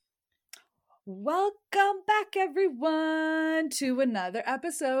Welcome back, everyone, to another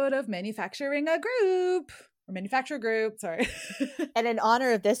episode of Manufacturing a Group. Or Manufacture Group, sorry. And in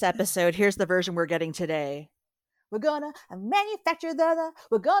honor of this episode, here's the version we're getting today. We're gonna manufacture manufacture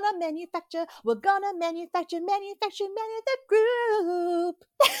the group.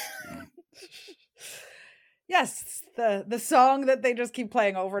 Yes, the song that they just keep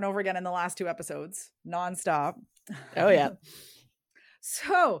playing over and over again in the last two episodes, nonstop. Oh, yeah.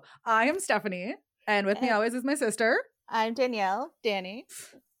 So, I am Stephanie, and with me always is my sister. I'm Danielle, Danny.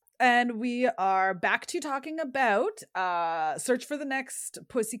 And we are back to talking about search for the next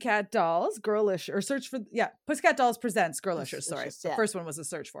Pussycat Dolls, Pussycat Dolls Presents Girlicious. Sorry, the first one was a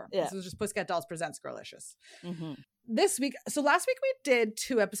search for. Yeah. This was just Pussycat Dolls Presents Girlicious. Mm-hmm. This week, so last week we did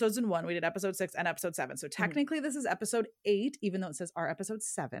 2 episodes in one. We did episode 6 and episode 7. So technically this is episode 8, even though it says our episode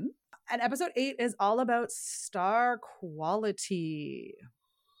 7. And episode 8 is all about star quality.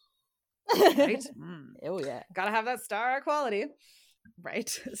 Right? Oh, yeah. Gotta have that star quality. Right.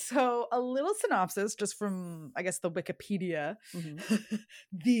 So a little synopsis just from, I guess, the Wikipedia. Mm-hmm.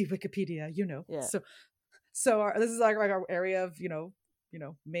 The Wikipedia, Yeah. So this is like our area of,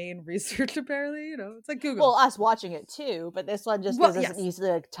 main research, apparently, it's like Google. Well, us watching it too, but this one just gives us an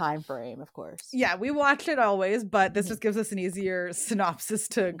easy time frame, of course. Yeah, we watch it always, but this just gives us an easier synopsis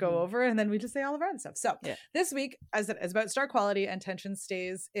to go over, and then we just say all of our other stuff. So this week, as it is about star quality, and tension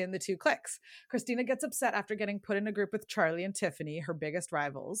stays in the 2 cliques. Christina gets upset after getting put in a group with Charlie and Tiffany, her biggest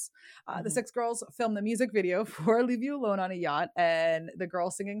rivals. The 6 girls film the music video for Leave You Alone on a Yacht, and the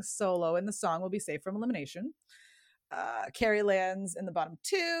girl singing solo in the song will be safe from elimination. Carrie lands in the bottom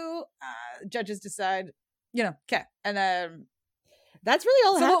 2. Judges decide, okay, and then that's really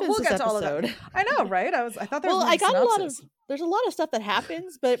all that happens. We'll get this to all of that. I know, right? I thought there was I got there's a lot of stuff that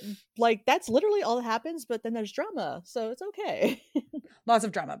happens, but that's literally all that happens. But then there's drama, so it's okay. Lots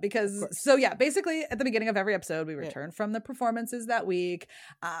of drama because basically at the beginning of every episode we return from the performances that week,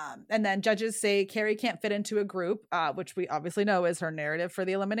 and then judges say Carrie can't fit into a group, which we obviously know is her narrative for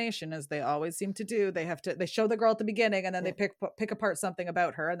the elimination, as they always seem to do. They show the girl at the beginning and then they pick apart something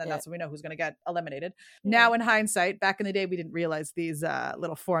about her, and then that's when we know who's going to get eliminated. Now in hindsight, back in the day we didn't realize these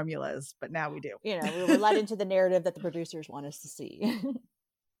little formulas, but now we do. We were led into the narrative that the producers want us to see.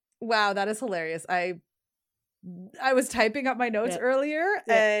 Wow, that is hilarious. I was typing up my notes earlier,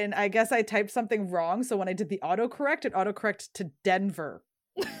 and I guess I typed something wrong. So when I did the autocorrect, it autocorrect to Denver.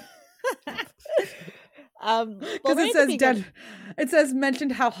 Because it says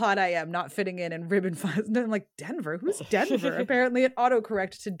mentioned how hot I am, not fitting in ribbon files. And I'm like, Denver? Who's Denver? Apparently it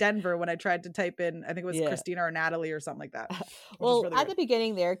autocorrect to Denver when I tried to type in, I think it was Christina or Natalie or something like that. Well, really at the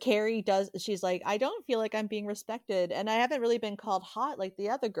beginning there, Carrie she's like, I don't feel like I'm being respected, and I haven't really been called hot like the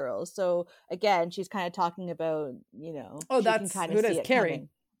other girls. So again, she's kind of talking about, that's who it is, Carrie. Coming.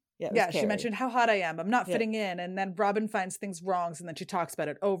 Yeah, she mentioned how hot I am. I'm not fitting in. And then Robin finds things wrong. And then she talks about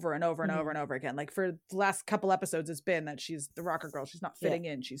it over and over and over and over again. Like for the last couple episodes, it's been that she's the rocker girl. She's not fitting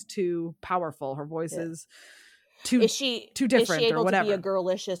in. She's too powerful. Her voice is too different, is she able or whatever. To be a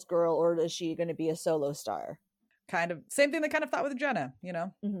girlicious girl, or is she going to be a solo star? Kind of. Same thing they kind of thought with Jenna,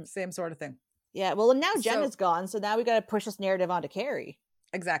 Same sort of thing. Yeah. Well, now Jenna's gone. So now we got to push this narrative onto Carrie.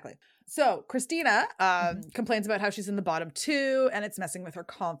 Exactly. So Christina complains about how she's in the bottom 2 and it's messing with her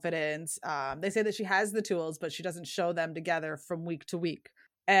confidence. They say that she has the tools, but she doesn't show them together from week to week.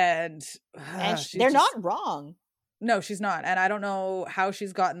 And they're not wrong. No, she's not. And I don't know how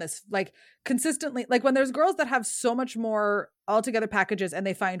she's gotten this consistently. Like when there's girls that have so much more altogether packages and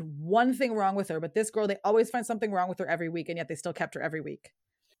they find one thing wrong with her, but this girl, they always find something wrong with her every week, and yet they still kept her every week.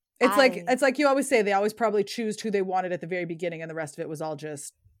 It's like you always say, they always probably choose who they wanted at the very beginning, and the rest of it was all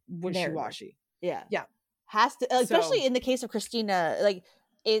just wishy-washy. Yeah. Has to, especially in the case of Christina,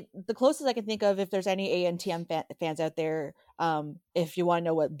 the closest I can think of, if there's any ANTM fans out there, if you want to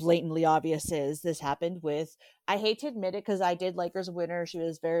know what blatantly obvious is, this happened with, I hate to admit it because I did like her as a winner. She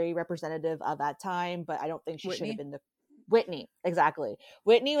was very representative of that time, but I don't think she should have been Whitney. Exactly.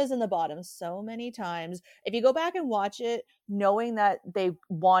 Whitney was in the bottom so many times. If you go back and watch it, knowing that they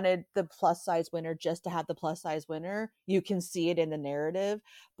wanted the plus size winner just to have the plus size winner, you can see it in the narrative.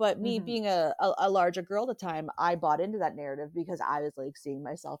 But me being a larger girl at the time, I bought into that narrative because I was seeing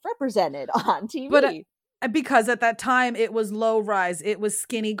myself represented on TV. But because at that time it was low rise, it was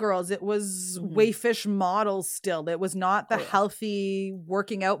skinny girls, it was wayfish models still. It was not the healthy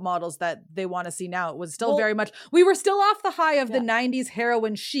working out models that they want to see now. It was still very much, we were still off the high of the 90s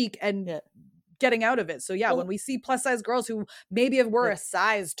heroin chic and getting out of it. So when we see plus size girls who maybe were a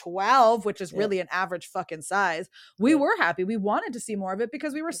size 12, which is really an average fucking size, we were happy. We wanted to see more of it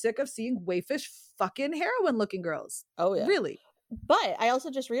because we were sick of seeing wayfish fucking heroin looking girls. Oh yeah. Really. But I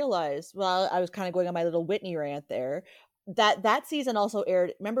also just realized, well, I was kind of going on my little Whitney rant there, that season also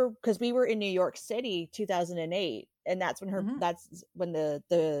aired. Remember, because we were in New York City, 2008, and that's when that's when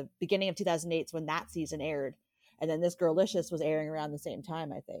the beginning of 2008 is when that season aired, and then this Girlicious was airing around the same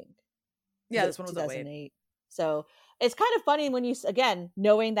time, I think. Yeah, this one was 2008. So it's kind of funny when you, again,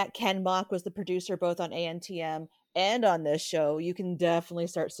 knowing that Ken Mock was the producer both on ANTM and on this show, you can definitely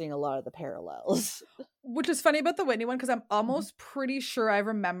start seeing a lot of the parallels. Which is funny about the Whitney one, because I'm almost pretty sure I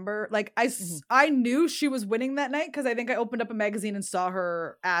remember, like, I knew she was winning that night because I think I opened up a magazine and saw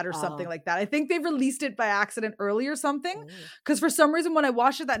her ad or something like that. I think they released it by accident early or something, because for some reason when I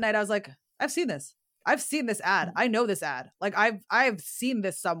watched it that night, I was like, I've seen this ad. I know this ad. Like, I've seen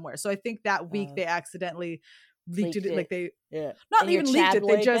this somewhere. So I think that week they accidentally leaked it. Like, they not even leaked it.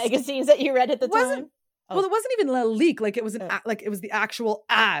 They just magazines that you read at the time. Well, it wasn't even a leak. Like, it was like, it was the actual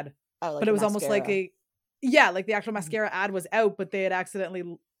ad. Like, but it was almost like like the actual mascara ad was out, but they had accidentally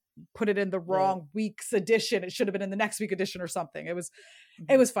put it in the wrong week's edition. It should have been in the next week edition or something.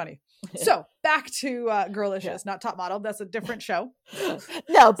 It was funny. So back to Girlicious, not Top Model. That's a different show.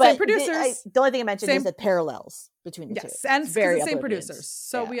 No, but same producers. The only thing I mentioned is the parallels between the two. Yes, and it's the same producers,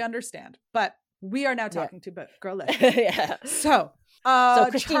 so we understand. But we are now talking about Girlicious. So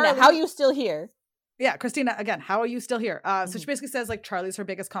Christina, how are you still here? Yeah, Christina, again, how are you still here? So she basically says, like, Charlie's her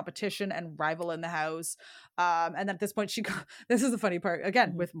biggest competition and rival in the house. And then at this point, this is the funny part,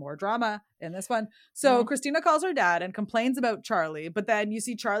 again, with more drama in this one. So Christina calls her dad and complains about Charlie, but then you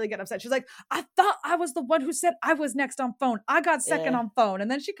see Charlie get upset. She's like, I thought I was the one who said I was next on phone. I got second on phone. And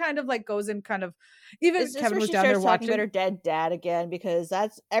then she kind of like goes in kind of, even Kevin was down there watching. About her dead dad again, because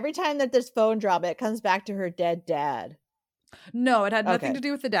that's every time that there's phone drama, it comes back to her dead dad. No, it had nothing to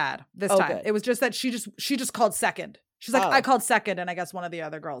do with the dad this time. Good. It was just that she just called second. She's like, I called second, and I guess one of the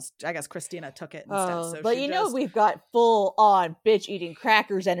other girls, I guess Christina, took it instead. So but we've got full on bitch eating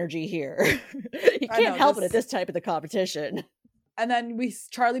crackers energy here. You can't help it at this type of the competition. And then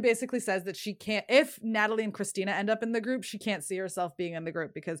Charlie basically says that she can't, if Natalie and Christina end up in the group, she can't see herself being in the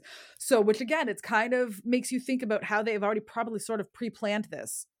group which again, it's kind of makes you think about how they've already probably sort of pre-planned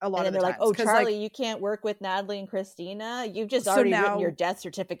this a lot of the times. They're like, Charlie, you can't work with Natalie and Christina. You've just already written your death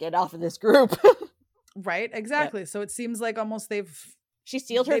certificate off of this group. Right, exactly. Yep. So it seems like almost she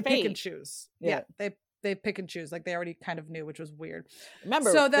sealed her fate. Pick and choose. Yeah, they pick and choose. Like, they already kind of knew, which was weird.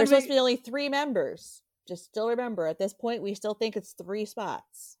 Remember, there's supposed to be only 3 members. Just still remember, at this point, we still think it's 3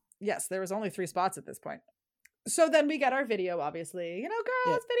 spots. Yes, there was only 3 spots at this point. So then we get our video, obviously.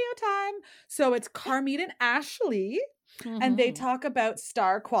 Girls, video time. So it's Carmine and Ashley, and they talk about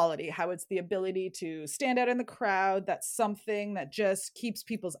star quality, how it's the ability to stand out in the crowd. That's something that just keeps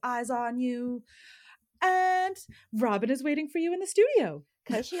people's eyes on you. And Robin is waiting for you in the studio.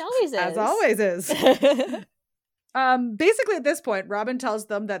 Because she always is. As always is. Basically at this point, Robin tells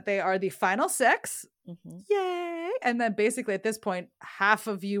them that they are the final 6. Yay! And then basically at this point, half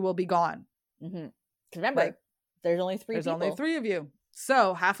of you will be gone. Remember, there's only 3 people. There's only 3 of you.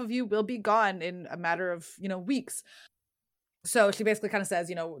 So half of you will be gone in a matter of, weeks. So she basically kind of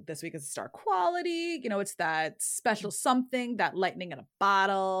says, this week is star quality. It's that special something, that lightning in a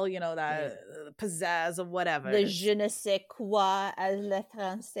bottle, that pizzazz or whatever. Le je ne sais quoi, as les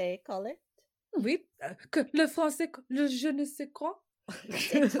Français call it. Oui, le français, le je ne sais quoi.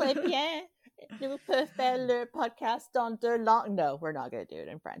 C'est très bien. Nous pouvons faire le podcast dans 2 langues. No, we're not going to do it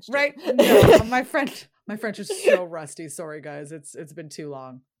in French. Right? No, my French is so rusty. Sorry, guys. It's been too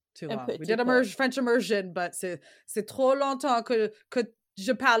long. We did French immersion, but c'est trop longtemps que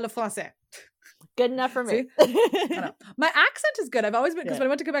je parle le français. Good enough for me. My accent is good. I've always been, because when I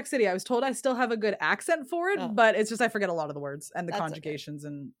went to Quebec City, I was told I still have a good accent for it, but it's just I forget a lot of the words and the conjugations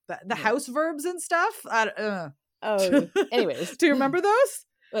and the house verbs and stuff. Anyways. Do you remember those?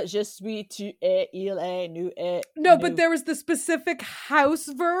 Je suis, tu es, il est, nous est. No, but there was the specific house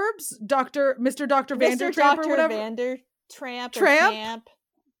verbs. Mr. Dr. Vandertramp or whatever. Tramp.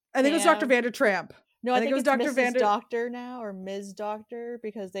 I think it was Dr. Vandertramp. No, I think it was Dr. Mrs. Doctor now, or Ms. Doctor,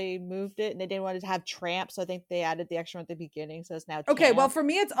 because they moved it and they didn't want to have tramp, so I think they added the extra at the beginning, so it's now tramp. Okay, well, for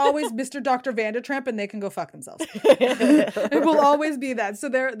me, it's always Mr. Dr. Vandertramp, and they can go fuck themselves. It will always be that. So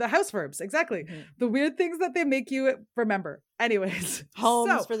they're the house verbs, exactly. The weird things that they make you remember. Anyways.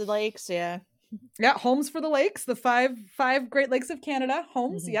 Homes for the lakes, yeah. Yeah, homes for the lakes, the five Great Lakes of Canada.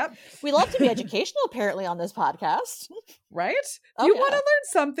 Homes, yep. We love to be educational, apparently, on this podcast. Right? If you want to learn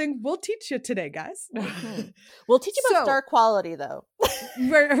something, we'll teach you today, guys. We'll teach you about star quality, though.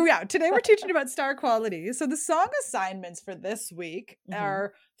 Today we're teaching about star quality. So the song assignments for this week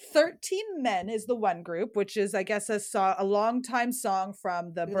are 13 Men is the one group, which is, I guess, a long-time song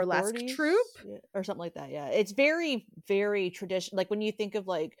from the burlesque 40s? troupe. Or something like that, yeah. It's very, very traditional. Like, when you think of,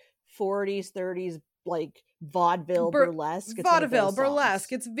 like, 40s, 30s, like, vaudeville burlesque. Vaudeville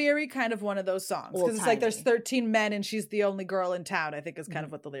burlesque. It's very kind of one of those songs. Because it's like there's 13 men and she's the only girl in town, I think is kind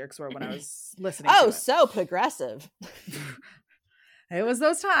of what the lyrics were when I was listening to it. So progressive. It was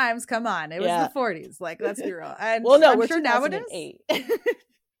those times. Come on. It was the 40s. Like, let's be real. And we're sure nowadays.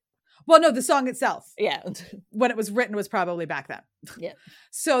 Well, no, the song itself. Yeah. When it was written was probably back then. Yeah.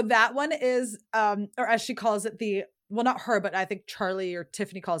 So that one is, or as she calls it, well, not her, but I think Charlie or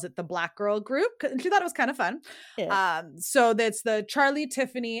Tiffany calls it the Black Girl Group. And she thought it was kind of fun. Yeah. So that's the Charlie,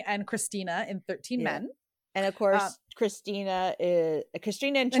 Tiffany, and Christina in 13 Men. And of course, Christina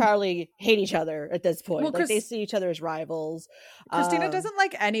and Charlie hate each other at this point. Well, like they see each other as rivals. Christina doesn't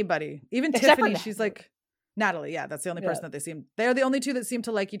like anybody. Even Tiffany, she's like Natalie. Yeah, that's the only person that they're the only two that seem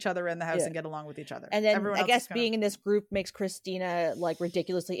to like each other in the house and get along with each other. And then everyone I guess being in this group makes Christina like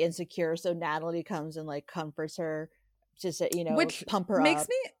ridiculously insecure. So Natalie comes and like comforts her to say, pump her up.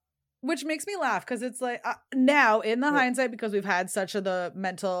 Which makes me laugh because it's like now in the hindsight, because we've had such the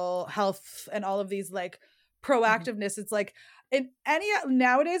mental health and all of these like proactiveness, it's like in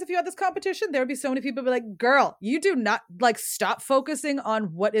nowadays if you had this competition there would be so many people be like, girl, you do not like stop focusing on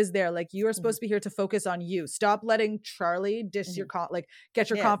what is there, like you are supposed to be here to focus on you. Stop letting Charlie diss your get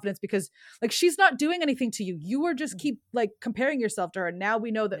your confidence, because like she's not doing anything to you. You are just keep like comparing yourself to her. Now we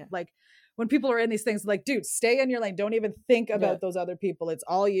know that like when people are in these things, like, dude, stay in your lane. Don't even think about those other people. It's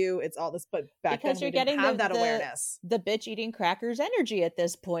all you. It's all this. But back then, we didn't have that awareness. The bitch eating crackers energy at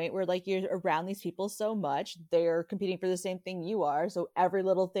this point, where like you're around these people so much, they're competing for the same thing you are. So every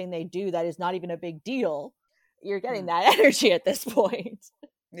little thing they do that is not even a big deal, you're getting that energy at this point.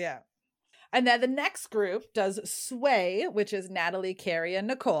 Yeah. And then the next group does Sway, which is Natalie, Carrie, and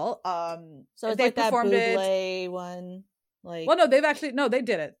Nicole. So it's like that Buble one. Like, well, no, they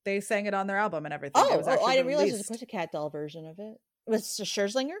did it. They sang it on their album and everything. I didn't realize it was a Pussycat Doll version of it. Was it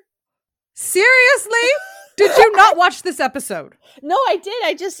Scherzlinger? Seriously? Did you not watch this episode? No, I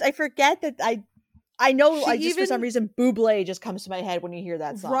did. I forget that I know. For some reason, Buble just comes to my head when you hear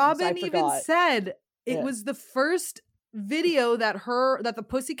that song. Robin even said it was the first video that the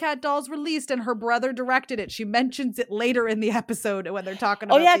Pussycat Dolls released and her brother directed it. She mentions it later in the episode when they're talking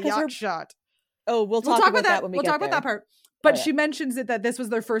about the yacht shot. Oh, we'll talk about that when we get there. We'll talk about that part. But she mentions it that this was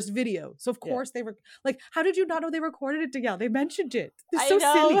their first video. So of course they were like, how did you not know they recorded it together? They mentioned it. It's so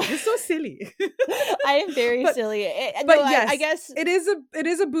silly. It's so silly. I am very silly. Yes, I guess it is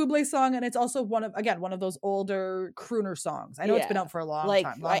a Buble song, and it's also one of those older crooner songs. I know it's been out for a long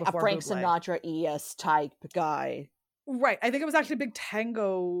time. Like a Frank Sinatra ES type guy. Right. I think it was actually a big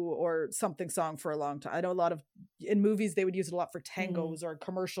tango or something song for a long time. I know a lot of in movies they would use it a lot for tangos or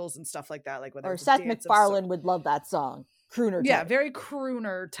commercials and stuff like that. Like or Seth MacFarlane would love that song. Crooner type. Yeah, very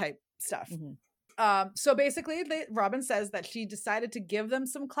crooner type stuff. So basically Robin says that she decided to give them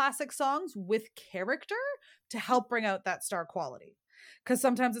some classic songs with character to help bring out that star quality. Because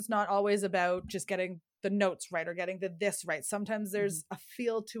sometimes it's not always about just getting the notes right or getting this right. Sometimes there's a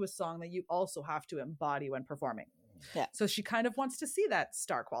feel to a song that you also have to embody when performing. Yeah. So she kind of wants to see that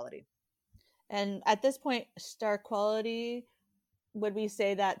star quality. And at this point, star quality, would we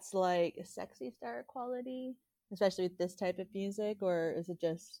say that's like a sexy star quality, especially with this type of music, or is it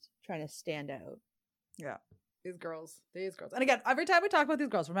just trying to stand out? Yeah. These girls. And again, every time we talk about these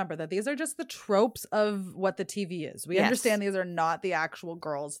girls, remember that these are just the tropes of what the TV is. We understand these are not the actual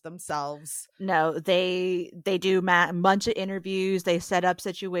girls themselves. No, they do a bunch of interviews. They set up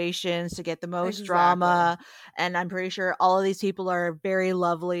situations to get the most drama. And I'm pretty sure all of these people are very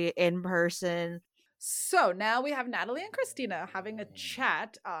lovely in person. So now we have Natalie and Christina having a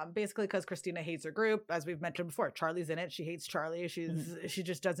chat, basically because Christina hates her group. As we've mentioned before, Charlie's in it. She hates Charlie. She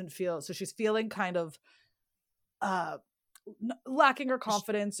just doesn't feel, so she's feeling kind of lacking her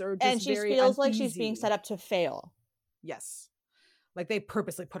confidence, or just and she feels like she's being set up to fail. Yes, like they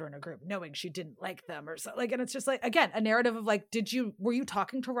purposely put her in a group knowing she didn't like them or so. Like, and it's just like, again, a narrative of like, were you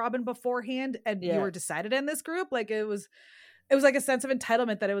talking to Robin beforehand and you were decided in this group? Like it was like a sense of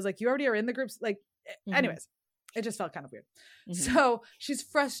entitlement that it was like you already are in the groups. Like, anyways, it just felt kind of weird. So she's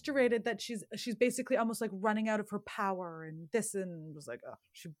frustrated that she's basically almost like running out of her power and this, and was like, oh,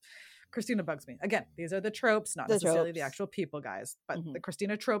 she Christina bugs me. Again, these are the tropes, not necessarily the actual people, guys. But the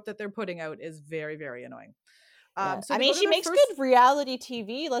Christina trope that they're putting out is very, very annoying. So I mean, she makes good reality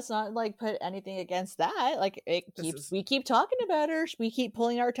TV. Let's not like put anything against that. Like we keep talking about her. We keep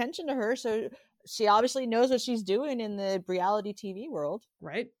pulling our attention to her. So she obviously knows what she's doing in the reality TV world.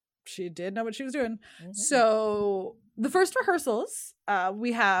 Right. She did know what she was doing. So the first rehearsals,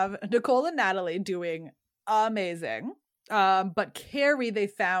 we have Nicole and Natalie doing amazing. But Carrie, they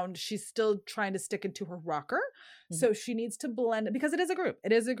found she's still trying to stick into her rocker. So she needs to blend it because it is a group.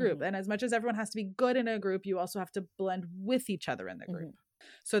 It is a group. And as much as everyone has to be good in a group, you also have to blend with each other in the group.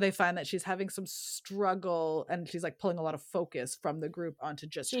 So they find that she's having some struggle and she's like pulling a lot of focus from the group onto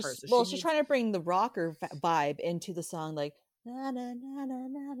just her. So she's trying to bring the rocker vibe into the song, like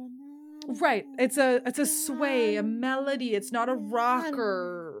right. It's a sway, a melody. It's not a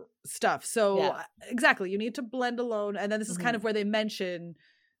rocker stuff. So exactly, you need to blend alone. And then this is kind of where they mention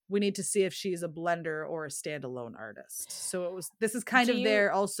we need to see if she's a blender or a standalone artist. So this is kind of their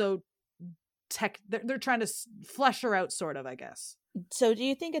also they're trying to flesh her out, sort of, I guess. So do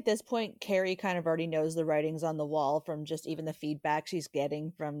you think at this point Carrie kind of already knows the writings on the wall from just even the feedback she's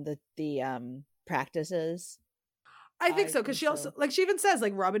getting from the practices? I think so, because she also, like, she even says,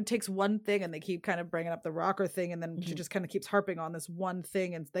 like, Robin takes one thing and they keep kind of bringing up the rocker thing, and then she just kind of keeps harping on this one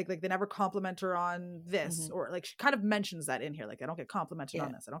thing, and like they never compliment her on this, or like she kind of mentions that in here, like, I don't get complimented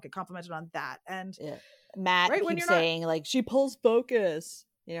on this, I don't get complimented on that, and Matt keeps saying like she pulls focus,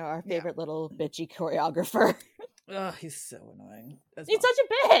 our favorite little bitchy choreographer. Ugh, he's so annoying. He's such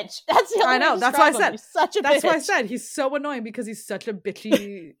a bitch. That's the only I know. That's why I said. He's such a bitch. That's why I said he's so annoying, because he's such a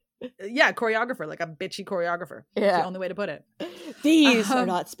bitchy. Choreographer, like a bitchy choreographer. That's the only way to put it. These are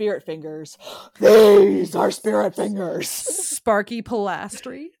not spirit fingers. These are spirit fingers. Sparky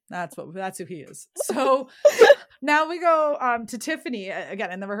Pilastri. That's who he is. So now we go to Tiffany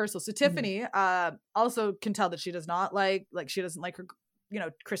again in the rehearsal. So Tiffany also can tell that she does not like she doesn't like her,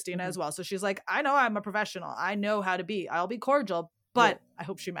 Christina as well. So she's like, I know I'm a professional. I know how to be. I'll be cordial, but I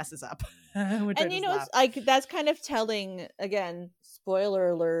hope she messes up. And it's like, that's kind of telling, again, spoiler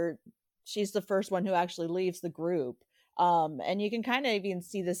alert, she's the first one who actually leaves the group. And you can kind of even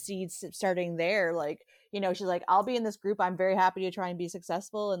see the seeds starting there. Like, she's like, I'll be in this group. I'm very happy to try and be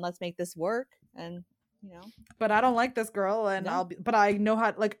successful, and let's make this work. And, but I don't like this girl, and but I know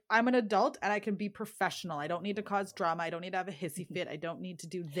how, like, I'm an adult and I can be professional. I don't need to cause drama. I don't need to have a hissy fit. I don't need to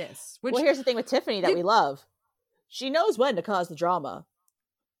do this. Well, here's the thing with Tiffany that we love. She knows when to cause the drama.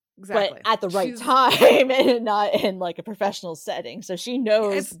 Exactly. But at the right time and not in like a professional setting. So she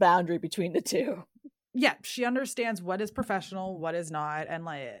knows the boundary between the two. Yeah, she understands what is professional, what is not, and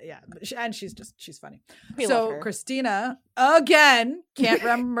and she's funny. So Christina again can't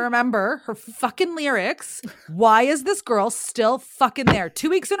remember her fucking lyrics. Why is this girl still fucking there? 2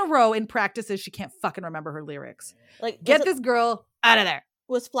 weeks in a row in practices, she can't fucking remember her lyrics. Like, get this girl out of there.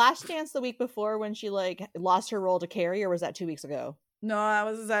 Was Flashdance the week before when she like lost her role to Carrie, or was that 2 weeks ago? No,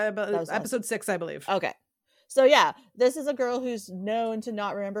 that was episode 6, I believe. Okay. So yeah, this is a girl who's known to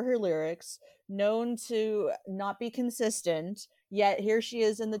not remember her lyrics, known to not be consistent, yet here she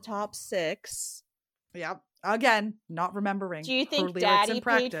is in the top 6. Yeah. Again, not remembering. Do you think Daddy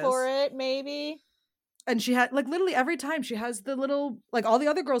paid for it, maybe? And she had, like, literally every time she has the little, like, all the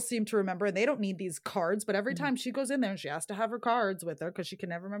other girls seem to remember, and they don't need these cards, but every time she goes in there and she has to have her cards with her because she can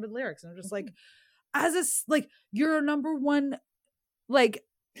never remember the lyrics. And I'm just like, you're number one, like,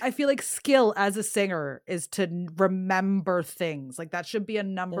 I feel like skill as a singer is to remember things. Like, that should be a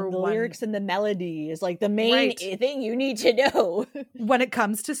number one. The lyrics and the melody is like the main thing you need to know. When it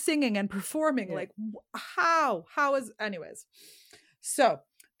comes to singing and performing, like, how is, anyways. So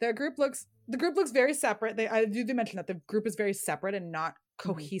the group looks very separate. I do mention that the group is very separate and not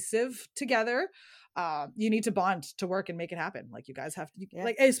cohesive together. You need to bond to work and make it happen. Like, you guys have to,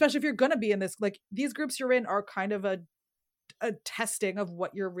 like, especially if you're going to be in this, like, these groups you're in are kind of a testing of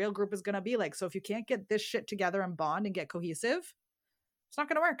what your real group is going to be like. So if you can't get this shit together and bond and get cohesive, it's not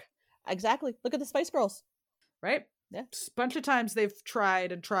going to work. Exactly. Look at the Spice Girls. Right? Yeah. A bunch of times they've tried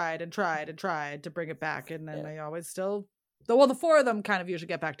to bring it back, and then they always still, the 4 of them kind of usually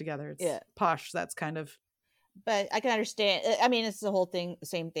get back together. It's Posh. That's kind of. But I can understand. I mean, it's the whole thing,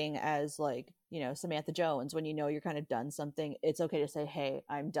 same thing as like, Samantha Jones. When you're kind of done something, it's okay to say, hey,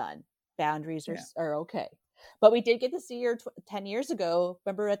 I'm done. Boundaries are okay. But we did get to see her 10 years ago.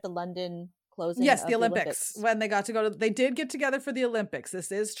 Remember at the London closing? Yes, the Olympics. When they got to go they did get together for the Olympics.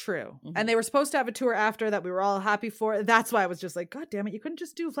 This is true. And they were supposed to have a tour after that we were all happy for. That's why I was just like, God damn it. You couldn't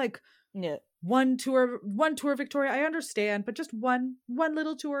just do like one tour, Victoria. I understand, but just one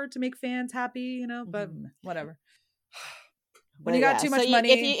little tour to make fans happy, but whatever. When you got too much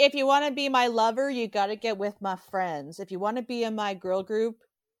money. If you want to be my lover, you got to get with my friends. If you want to be in my girl group,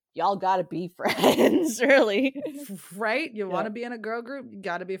 y'all got to be friends, really. Right? You want to be in a girl group, you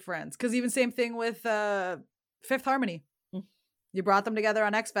got to be friends. Because even same thing with Fifth Harmony. You brought them together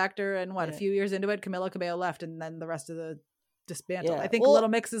on X Factor, and a few years into it, Camila Cabello left, and then the rest of the dismantle. I think Little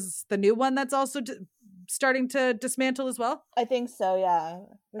Mix is the new one that's also starting to dismantle as well. I think so, yeah.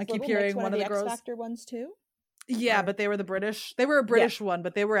 I keep hearing one of the girls. X Factor ones too. Yeah, but they were the British. They were a British one,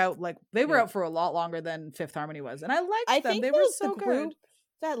 but they were out out for a lot longer than Fifth Harmony was, and I liked them. They were so good.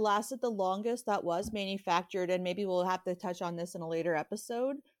 That lasted the longest that was manufactured, and maybe we'll have to touch on this in a later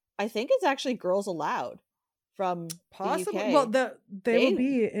episode. I think it's actually Girls Aloud from possibly the UK. Well, they will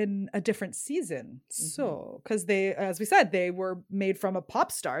be in a different season, so because they, as we said, they were made from a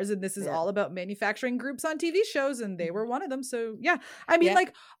pop stars, and this is all about manufacturing groups on TV shows, and they were one of them. So yeah, I mean,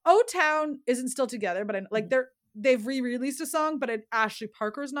 like O-Town isn't still together, but they've re-released a song, but Ashley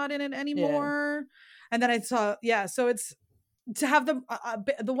Parker's not in it anymore. And then I saw so it's to have them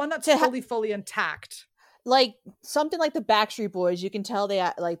the one that's fully intact. Like something like the Backstreet Boys, you can tell they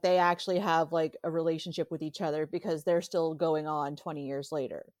actually have like a relationship with each other because they're still going on 20 years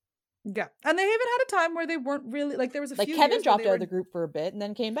later. Yeah, and they even had a time where they weren't really like there was a few Kevin years dropped out of the group for a bit and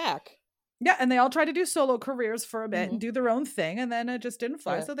then came back. Yeah, and they all tried to do solo careers for a bit and do their own thing, and then it just didn't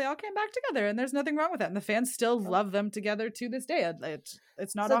fly. So they all came back together, and there's nothing wrong with that. And the fans still love them together to this day.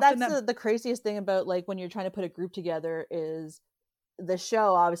 It's not often that's the craziest thing about like when you're trying to put a group together is the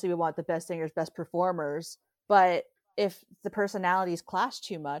show. Obviously, we want the best singers, best performers, but if the personalities clash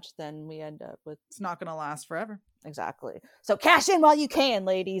too much, then we end up with it's not going to last forever. Exactly. So cash in while you can,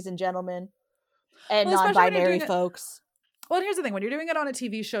 ladies and gentlemen, and non-binary folks. Well, here's the thing. When you're doing it on a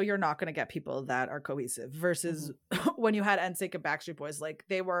TV show, you're not going to get people that are cohesive versus when you had NSYNC and Backstreet Boys. Like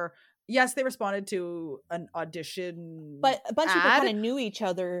they responded to an audition. But a bunch of people kind of knew each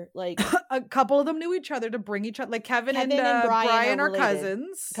other. Like a couple of them knew each other to bring each other. Like Kevin and Brian are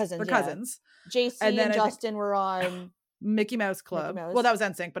cousins. They're cousins. JC and Justin were on Mickey Mouse Club. Well, that was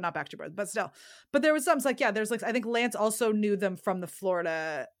NSYNC, but not Backstreet Boys. But still. But there was some there's I think Lance also knew them from the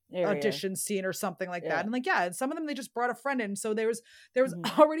Florida audition scene or something like that. And and some of them they just brought a friend in. So there was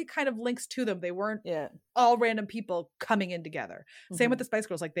already kind of links to them. They weren't all random people coming in together. Same with the Spice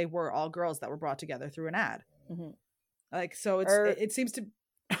Girls. Like they were all girls that were brought together through an ad. Like so it seems to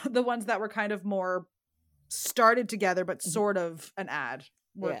the ones that were kind of more started together but sort of an ad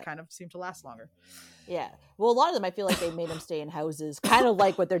kind of seem to last longer. Yeah. Well, a lot of them I feel like they made them stay in houses, kind of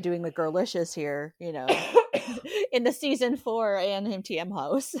like what they're doing with Girlicious here, in the season 4 ANMTM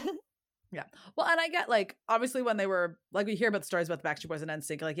house. Yeah. Well, and I get obviously when they were we hear about the stories about the Backstreet Boys and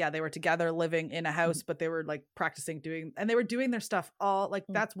NSYNC, they were together living in a house, but they were practicing and they were doing their stuff all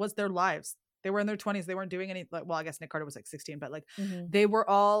that was their lives. They were in their 20s. They weren't doing any I guess Nick Carter was 16, but they were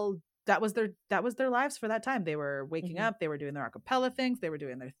all that was their lives for that time. They were waking up, they were doing their acapella things, they were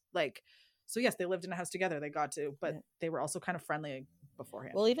doing their so yes, they lived in a house together. They got to, but they were also kind of friendly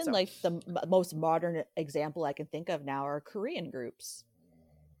beforehand. Well, even the most modern example I can think of now are Korean groups.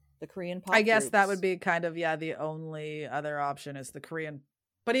 The Korean pop I guess groups. That would be kind of, the only other option is the Korean.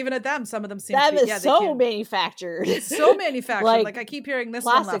 But even at them, some of them seem to be manufactured. So manufactured. I keep hearing this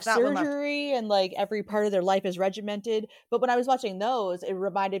one left, that one left. Surgery and every part of their life is regimented. But when I was watching those, it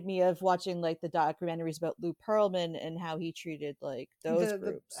reminded me of watching the documentaries about Lou Pearlman and how he treated those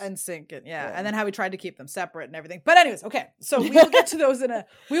groups. And sync it, and then how he tried to keep them separate and everything. But anyways, okay. So we will get to those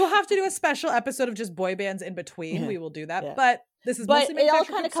we will have to do a special episode of just boy bands in between. We will do that. Yeah. But this is mostly it all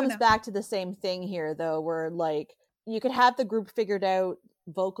kind of comes back to the same thing here though, where you could have the group figured out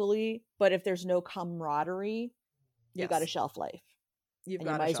vocally, but if there's no camaraderie, you got a shelf life. You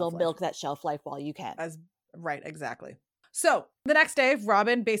might as well milk that shelf life while you can. Right, exactly. So the next day,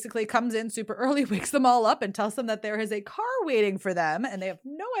 Robin basically comes in super early, wakes them all up, and tells them that there is a car waiting for them, and they have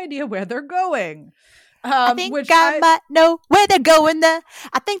no idea where they're going. I think I might know where they're going.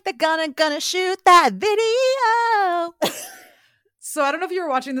 I think they're gonna shoot that video. So I don't know if you were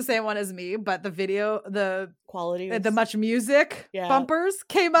watching the same one as me, but the video, the quality, the Much Music bumpers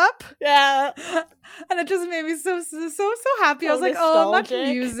came up. Yeah. And it just made me so happy. I was like, oh, Much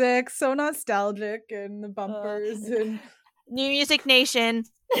Music, so nostalgic, and the bumpers and New Music Nation.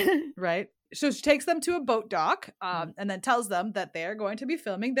 Right. So she takes them to a boat dock and then tells them that they're going to be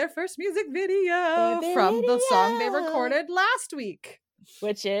filming their first music video from the song they recorded last week.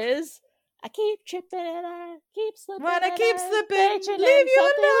 Which is... I keep tripping and I keep slipping. When I keep slipping, leave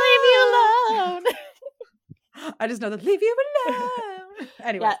you alone. I just know that leave you alone.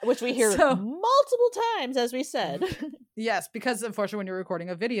 Anyway. Yeah, which we hear multiple times, as we said. Yes, because unfortunately when you're recording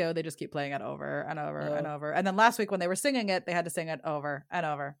a video, they just keep playing it over and over and over. And then last week when they were singing it, they had to sing it over and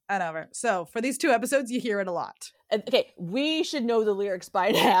over and over. So for these 2 episodes, you hear it a lot. Okay, we should know the lyrics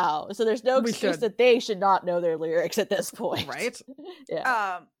by now. So there's no excuse that they should not know their lyrics at this point. Right?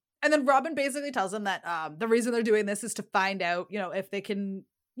 Yeah. And then Robin basically tells them that the reason they're doing this is to find out, if they can,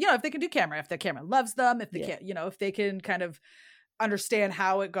 if they can do camera, if the camera loves them, if they can't, if they can kind of understand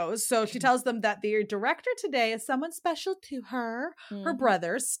how it goes. So she tells them that the director today is someone special to her, her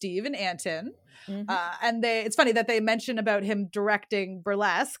brother, Stephen Antin. And it's funny that they mention about him directing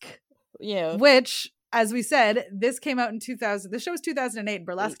Burlesque, which, as we said, this came out in 2000. This show was 2008 and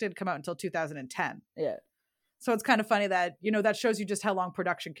Burlesque didn't come out until 2010. Yeah. So it's kind of funny that, that shows you just how long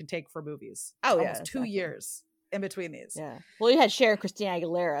production can take for movies. Almost 2 years in between these. Yeah. Well, you had Cher and Christina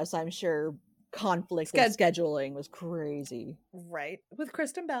Aguilera, so I'm sure conflict with scheduling was crazy. Right. With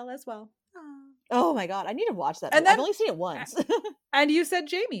Kristen Bell as well. Oh my God. I need to watch that. And I've only seen it once. And you said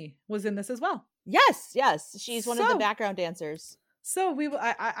Jamie was in this as well. Yes. She's one of the background dancers. So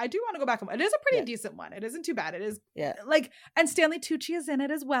I do want to go back. It is a pretty decent one. It isn't too bad. It is and Stanley Tucci is in it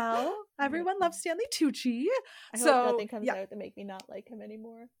as well. Everyone loves Stanley Tucci. I hope nothing comes out to make me not like him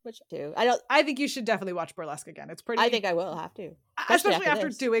anymore. Which I think you should definitely watch Burlesque again. It's pretty. I think I will have to, especially after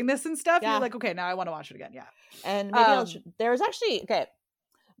doing this and stuff. You're like, okay, now I want to watch it again. Yeah, and maybe there's actually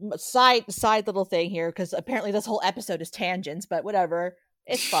side little thing here because apparently this whole episode is tangents, but whatever,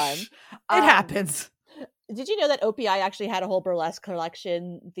 it's fun. It happens. Did you know that OPI actually had a whole Burlesque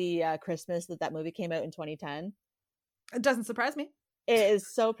collection the Christmas that movie came out in 2010? It doesn't surprise me. It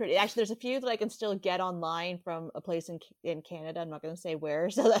is so pretty. Actually, there's a few that I can still get online from a place in Canada. I'm not going to say where,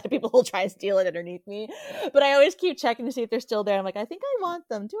 so that people will try and steal it underneath me. But I always keep checking to see if they're still there. I'm like, I think I want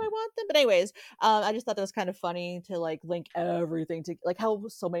them. Do I want them? But anyways, I just thought that was kind of funny to link everything to how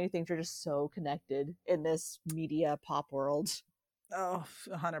so many things are just so connected in this media pop world. Oh,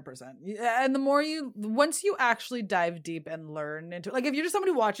 100%. And the more once you actually dive deep and learn into, if you're just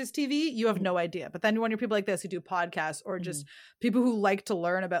somebody who watches TV, you have no idea. But then when you're people like this who do podcasts or just people who like to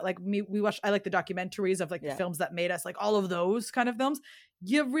learn about, me, I like the documentaries of the films that made us, all of those kind of films,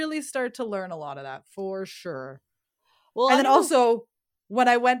 you really start to learn a lot of that for sure. Well, and then also when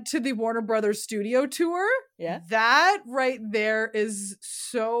I went to the Warner Brothers studio tour, that right there is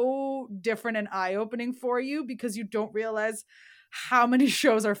so different and eye-opening for you because you don't realize how many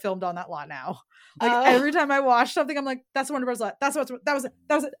shows are filmed on that lot now. Every time I watch something, I'm like, that's Warner Bros. Lot. That was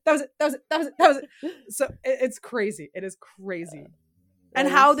it. So it's crazy. It is crazy. And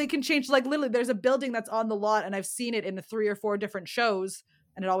how they can change, literally there's a building that's on the lot and I've seen it in 3 or 4 different shows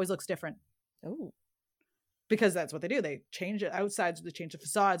and it always looks different. Oh. Because that's what they do. They change it outsides, they change the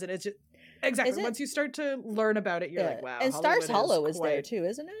facades, and it's just exactly once you start to learn about it, you're like, wow. And Stars Hollow is there too,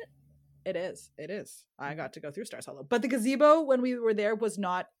 isn't it? It is. I got to go through Stars Hollow. But the gazebo when we were there was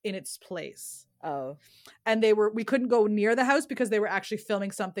not in its place. Oh. And we couldn't go near the house because they were actually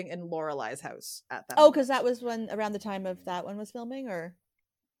filming something in Lorelei's house at that moment. Because that was around the time of that one was filming, or?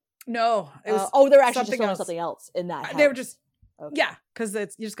 No. It was they were actually just filming something else in that house. They were just because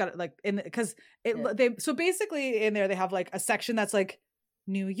you just got it so basically in there they have a section that's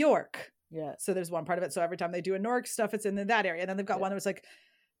New York. Yeah. So there's one part of it. So every time they do a Newark stuff, it's in that area. And then they've got one that was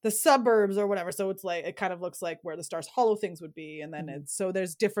the suburbs or whatever. So it's it kind of looks like where the Stars Hollow things would be. And then so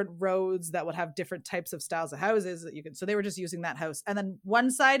there's different roads that would have different types of styles of houses that you can, so they were just using that house. And then one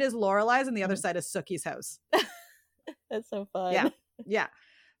side is Lorelei's and the other side is Sookie's house. That's so fun. Yeah. Yeah.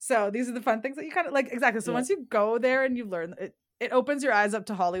 So these are the fun things that you kind of exactly. So once you go there and you learn it opens your eyes up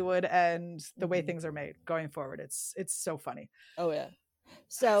to Hollywood and the way things are made going forward. It's so funny. Oh yeah.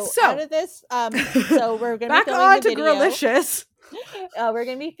 So out of this, so we're going to back be on to Girlicious. We're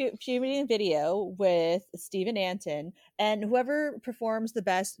going to be shooting a video with Stephen Antin, and whoever performs the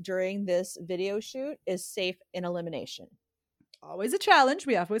best during this video shoot is safe in elimination. Always a challenge.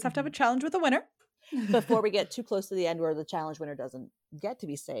 We always have to have a challenge with a winner before we get too close to the end where the challenge winner doesn't get to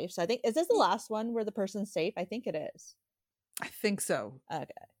be safe. So I think, is this the last one where the person's safe? I think it is. I think so. Okay.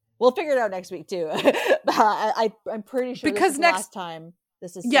 We'll figure it out next week too. I'm pretty sure because this is the last time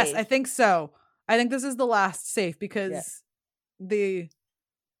this is safe. Yes, I think so. I think this is the last safe because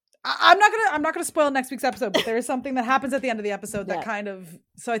I'm not gonna spoil next week's episode, but there is something that happens at the end of the episode that kind of,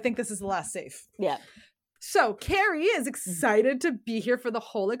 so I think this is the last safe. Yeah. So Carrie is excited to be here for the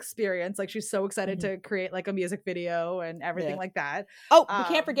whole experience. She's so excited to create a music video and everything like that. Oh, we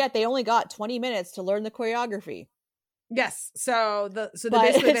can't forget they only got 20 minutes to learn the choreography. Yes. So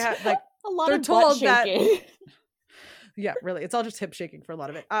basically they have a lot of butt shaking. Yeah, really. It's all just hip shaking for a lot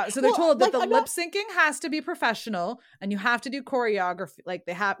of it. So they're told that the lip syncing has to be professional and you have to do choreography. Like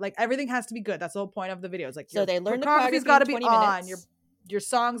they have, like everything has to be good. That's the whole point of the videos. Like so they learn the choreography's got to be on. Minutes. Your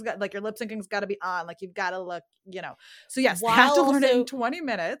songs got, like your lip syncing's got to be on. Like you've got to look, you know. So yes, they have to learn it in 20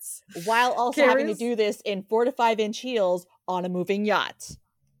 minutes. While also having to do this in 4 to 5 inch heels on a moving yacht.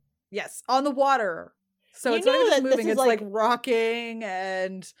 Yes, on the water. So it's not even just moving, it's like rocking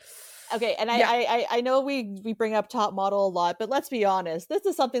and... Okay, and I know we bring up Top Model a lot, but let's be honest. This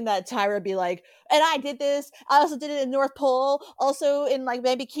is something that Tyra would be like, and I did this. I also did it in North Pole, also in like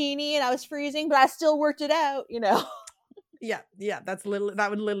my bikini, and I was freezing, but I still worked it out, you know? Yeah, that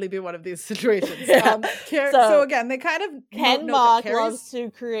would literally be one of these situations. Yeah. So again, they kind of Ken Mock loves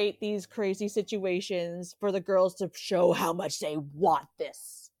to create these crazy situations for the girls to show how much they want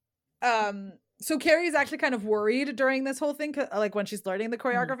this. So Carrie is actually kind of worried during this whole thing, like when she's learning the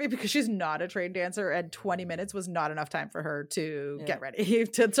choreography, because she's not a trained dancer, and 20 minutes was not enough time for her to get ready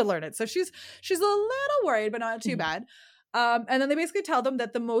to learn it. So she's a little worried, but not too bad. And then they basically tell them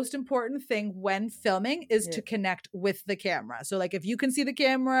that the most important thing when filming is to connect with the camera. So like if you can see the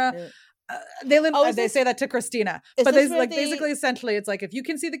camera, they say that to Christina, but they like basically essentially it's like if you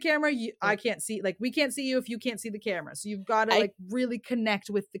can see the camera, I can't see, like we can't see you if you can't see the camera. So you've got to like really connect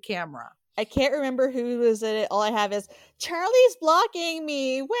with the camera. I can't remember who was in it. All I have is Charlie's blocking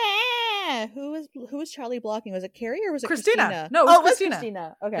me. Wah! Who was Charlie blocking? Was it Carrie or was it Christina? No, it was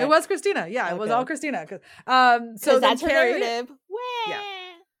Christina. Okay, it was Christina. Yeah, it was all Christina. So that's her narrative. Wah! Yeah.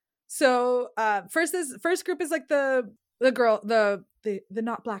 So first group is like the girl, the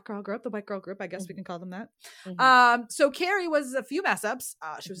not black girl group, the white girl group, I guess we can call them that. So Carrie was a few mess ups.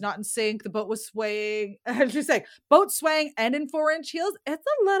 She was not in sync. The boat was swaying. She's saying boat swaying and in 4-inch heels. It's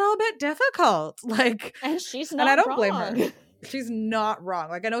a little bit difficult. Like, and she's not. And I don't wrong. blame her. She's not wrong.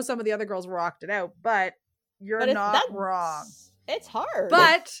 Like I know some of the other girls rocked it out, but you're not wrong. It's hard.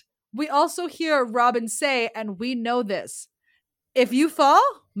 But we also hear Robin say, and we know this: if you fall,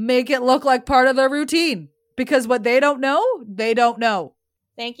 make it look like part of the routine. Because what they don't know, they don't know.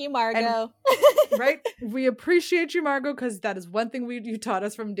 Thank you, Margot. And, right? We appreciate you, Margot, because that is one thing you taught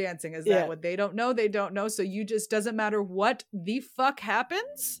us from dancing is that what they don't know, they don't know. So you just, doesn't matter what the fuck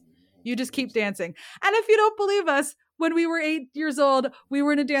happens, you just keep dancing. And if you don't believe us, when we were 8 years old, we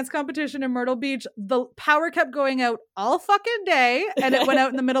were in a dance competition in Myrtle Beach. The power kept going out all fucking day, and it went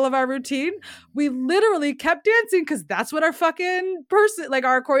out in the middle of our routine. We literally kept dancing because that's what our fucking like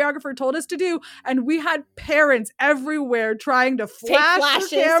our choreographer told us to do. And we had parents everywhere trying to flash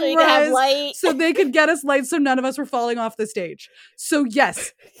the cameras so they could get us lights so none of us were falling off the stage. So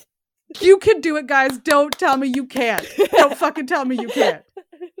yes, you can do it, guys. Don't tell me you can't. Don't fucking tell me you can't.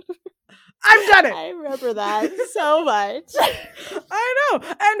 I've done it. I remember that so much. I know.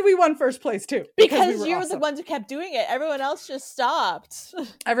 And we won first place too. Because you were the ones who kept doing it. Everyone else just stopped.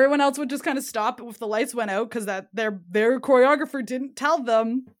 Everyone else would just kind of stop if the lights went out because that their choreographer didn't tell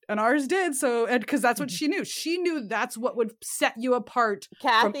them and ours did. So, and because that's what she knew. She knew that's what would set you apart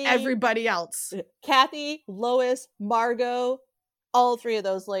from everybody else. Kathy, Lois, Margot, all 3 of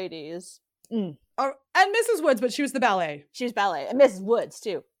those ladies. And Mrs. Woods, but she was the ballet. She was ballet. And Mrs. Woods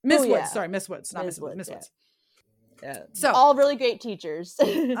too. Miss Woods, sorry, Miss Woods, not Miss Woods. Miss Woods. Yeah. So all really great teachers.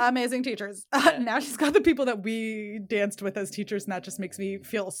 Amazing teachers. Now she's got the people that we danced with as teachers, and that just makes me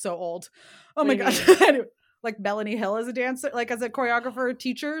feel so old. Oh my gosh. Anyway, like Melanie Hill as a dancer, like as a choreographer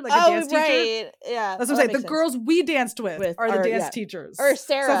teacher, like a dance teacher. Yeah. That's what I'm saying. The girls we danced with are the dance teachers. Or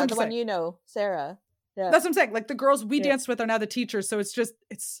Sarah, the one you know, Sarah. Yeah. That's what I'm saying. Like the girls we danced with are now the teachers, so I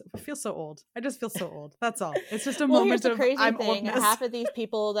feel so old. I just feel so old. That's all. It's just a moment of I'm oldness. Half of these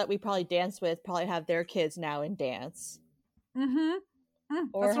people that we probably danced with probably have their kids now in dance.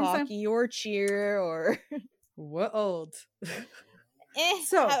 Or hockey or cheer or we're old.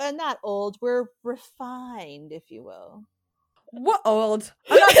 So not old. We're refined, if you will. We're old.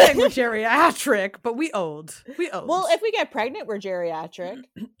 I'm not saying we're geriatric, but we old. Well, if we get pregnant, we're geriatric.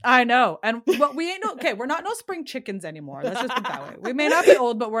 I know. And we ain't we're not no spring chickens anymore. Let's just put it that way. We may not be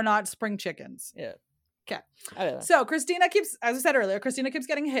old, but we're not spring chickens. Yeah. Okay. So Christina keeps, as I said earlier, keeps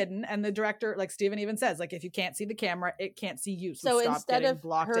getting hidden, and the director, like Steven even says, like if you can't see the camera, it can't see you. So instead of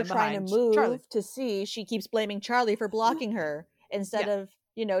her trying to move to see, she keeps blaming Charlie for blocking her instead of,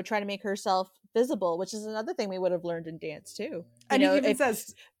 trying to make herself visible, which is another thing we would have learned in dance too. And he even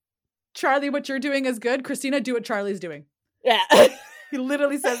says, Charlie, what you're doing is good. Christina, do what Charlie's doing. Yeah. He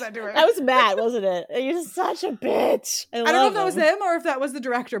literally says that to her. That was Matt, wasn't it? You're such a bitch. I don't know if that was him or if that was the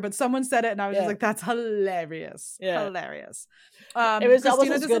director, but someone said it and I was just like, that's hilarious. Yeah. Hilarious. It was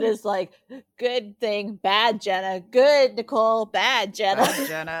almost as good as like, good thing, bad Jenna. Good, Nicole, bad Jenna. Bad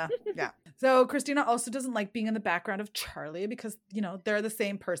Jenna. Yeah. So Christina also doesn't like being in the background of Charlie because, you know, they're the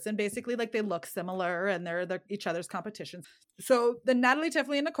same person, basically. Like, they look similar and they're each other's competitions. So then Natalie,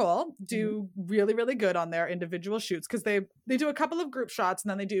 Tiffany, and Nicole do really, really good on their individual shoots because they do a couple of group shots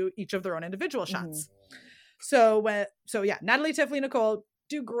and then they do each of their own individual shots. So Natalie, Tiffany, Nicole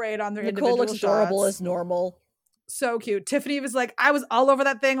do great on their individual shots. Nicole looks adorable as normal. So cute. Tiffany was like, I was all over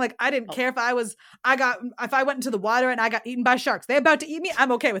that thing. Like, I didn't care if I went into the water and I got eaten by sharks. They about to eat me.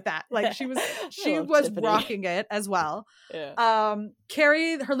 I'm okay with that. Like, she was Tiffany. Rocking it as well. Yeah.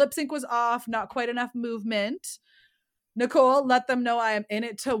 Carrie, her lip sync was off, not quite enough movement. Nicole let them know I am in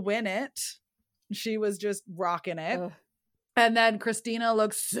it to win it. She was just rocking it. Ugh. And then Christina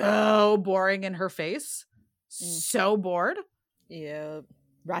looks so boring in her face. So bored. Yeah.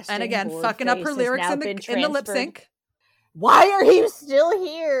 And again, fucking up her lyrics in the lip sync. Why are you still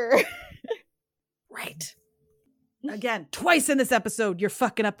here? Right. Again, twice in this episode, you're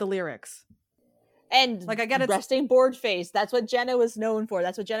fucking up the lyrics. And like, I get it. Resting bored face. That's what Jenna was known for.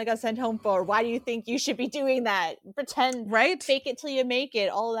 That's what Jenna got sent home for. Why do you think you should be doing that? Pretend, right? Fake it till you make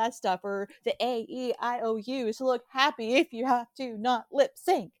it. All of that stuff. Or the A-E-I-O-U. So look happy if you have to not lip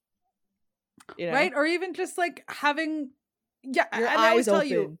sync. You know? Right? Or even just like having... Yeah, your eyes I always tell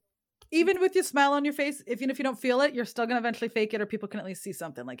you, even with your smile on your face, even if you don't feel it, you're still gonna eventually fake it, or people can at least see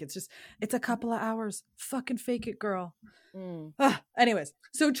something. Like, it's a couple of hours. Fucking fake it, girl. Anyways,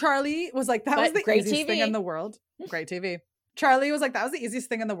 so Charlie was like, that was the easiest thing in the world. Great TV. Charlie was like, that was the easiest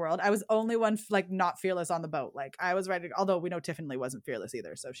thing in the world. I was only one like not fearless on the boat. Like, I was ready. Although we know Tiffany wasn't fearless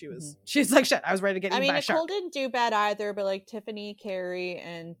either, so she's like, shit. I was ready to get eaten by a shark. Nicole didn't do bad either, but like Tiffany, Carrie,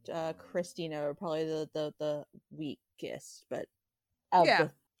 and Christina were probably the weakest. But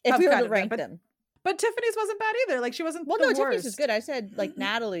if we were to rank them, but Tiffany's wasn't bad either. Like, she wasn't. Well, no, Tiffany's was good. I said like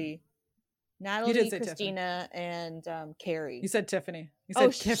Natalie, Christina, and Carrie. You said Tiffany.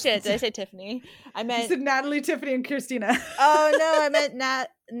 You said shit! Did I say Tiffany? I meant you said Natalie, Tiffany, and Christina. Oh no, I meant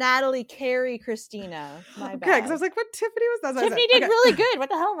Natalie, Carrie, Christina. My bad. Okay, because I was like, what Tiffany was that? Tiffany did really good. What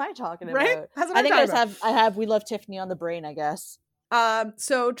the hell am I talking about? Right? I think I have We Love Tiffany on the brain, I guess.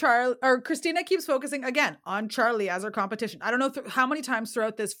 So Christina keeps focusing again on Charlie as her competition. I don't know how many times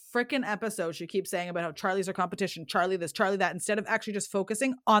throughout this freaking episode she keeps saying about how Charlie's her competition, Charlie this, Charlie that, instead of actually just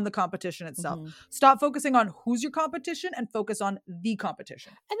focusing on the competition itself. Stop focusing on who's your competition and focus on the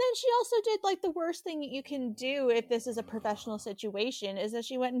competition. And then she also did like the worst thing you can do if this is a professional situation, is that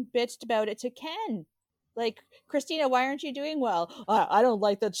she went and bitched about it to Ken. Like, Christina, why aren't you doing well? I don't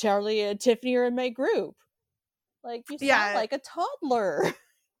like that Charlie and Tiffany are in my group. Like, you sound like a toddler.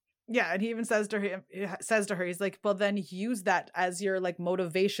 Yeah, and he even says to her, he's like, well, then use that as your like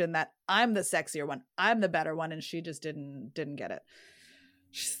motivation that I'm the sexier one, I'm the better one, and she just didn't get it.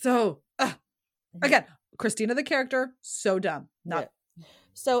 So again, Christina the character, so dumb.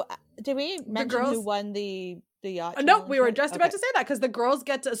 So did we mention who won the yacht? No, we were just about to say that, because the girls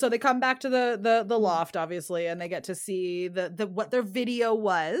get to, so they come back to the loft, obviously, and they get to see the what their video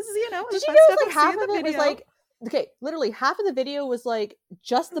was. You know, did you know like half of it was like. Okay, literally half of the video was like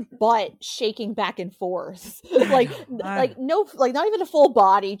just the butt shaking back and forth, like no, like not even a full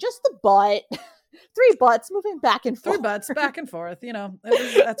body, just the butt. 3 butts moving back and forth. 3 butts back and forth. You know,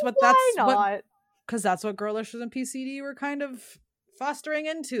 that's what. Because that's what Girlicious and PCD were kind of fostering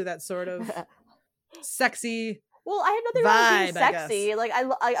into, that sort of sexy. Well, I have nothing wrong with being sexy. Like,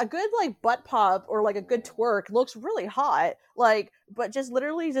 I a good like butt pop or like a good twerk looks really hot. Like, but just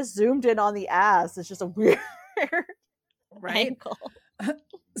literally just zoomed in on the ass. It's just a weird. Right. Ankle.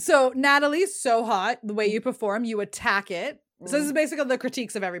 So Natalie's so hot. The way you perform, you attack it. So this is basically the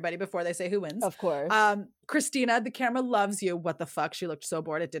critiques of everybody before they say who wins. Of course. Christina, the camera loves you. What the fuck? She looked so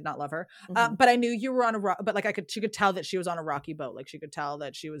bored. It did not love her. But I knew you were on a rock. But like she could tell that she was on a rocky boat. Like, she could tell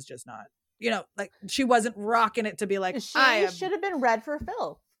that she was just not. You know, like, she wasn't rocking it to be like. She should have been read for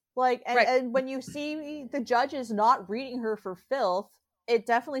filth. Like, and when you see the judges not reading her for filth, it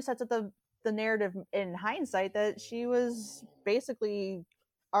definitely sets up the narrative in hindsight that she was basically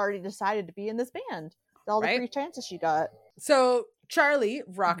already decided to be in this band. All the free chances she got. So Charlie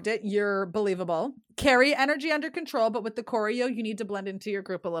rocked it. You're believable. Carrie, energy under control, but with the choreo, you need to blend into your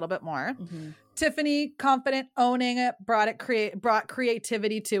group a little bit more. Tiffany, confident, owning it, brought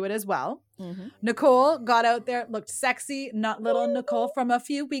creativity to it as well. Nicole got out there, looked sexy, not little Nicole from a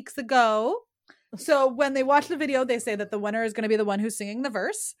few weeks ago. So when they watch the video, they say that the winner is going to be the one who's singing the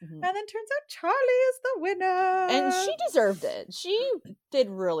verse. And then turns out Charlie is the winner. And she deserved it. She did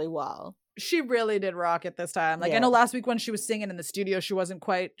really well. She really did rock it this time. Like, I know last week when she was singing in the studio, she wasn't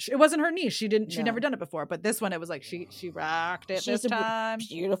quite, it wasn't her niche. She'd never done it before. But this one, it was like, she rocked it this time.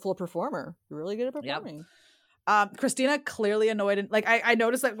 She's a beautiful performer. Really good at performing. Christina clearly annoyed, and like I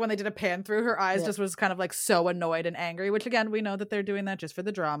noticed that when they did a pan through, her eyes just was kind of like so annoyed and angry, which again, we know that they're doing that just for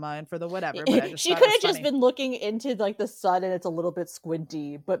the drama and for the whatever, but I just she could have just been looking into like the sun and it's a little bit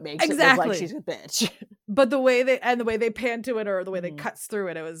squinty, but makes it look like she's a bitch. But the way they pan to it, or the way they cuts through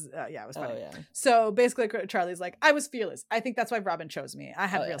it, it was it was funny. So basically Charlie's like, I was fearless. I think that's why Robin chose me. I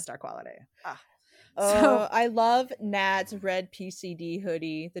had real star quality. So I love Nat's red PCD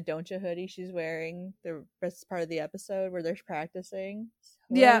hoodie, the Don't Ya hoodie she's wearing. The best part of the episode where they're practicing.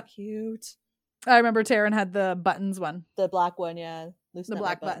 So cute. I remember Taryn had the buttons one. The black one, the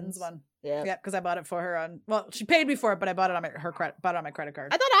black buttons one. Yeah, because I bought it for her on. Well, she paid me for it, but I bought it on my credit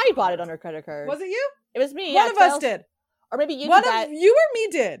card. I thought I bought it on her credit card. Was it you? It was me. One of us did, or maybe you. You or me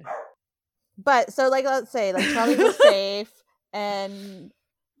did. But so, like, let's say, like, Charlie was safe, and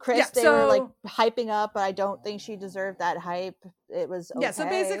Chris, they were like hyping up, but I don't think she deserved that hype. It was okay. So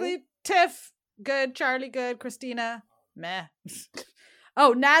basically, Tiff good, Charlie good, Christina meh.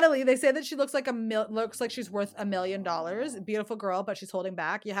 Oh, Natalie, they say that she looks like she's worth $1 million. Beautiful girl, but she's holding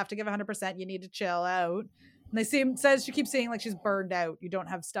back. You have to give 100%. You need to chill out. And she keeps saying like she's burned out. You don't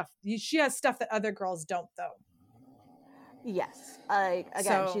have stuff. She has stuff that other girls don't, though. Yes.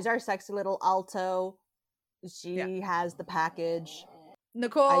 She's our sexy little alto. She has the package.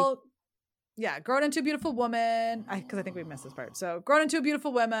 Nicole, grown into a beautiful woman. Because I think we missed this part. So, grown into a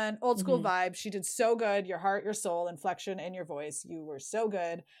beautiful woman, old school vibe. She did so good. Your heart, your soul, inflection in your voice. You were so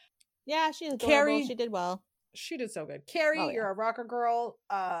good. Yeah, she's adorable. Carrie, she did well. She did so good. Carrie, you're a rocker girl.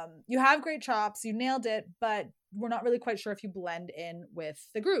 You have great chops. You nailed it, but we're not really quite sure if you blend in with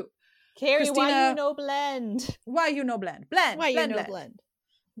the group. Christina, why you no blend? Why you no blend? Blend. Why blend, you no blend. blend?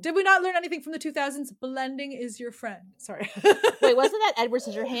 Did we not learn anything from the 2000s? Blending is your friend. Sorry. Wait, wasn't that Edward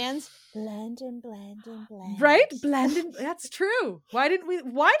Scissorhands? Blend and blend and blend. Right? Blend and that's true. Why did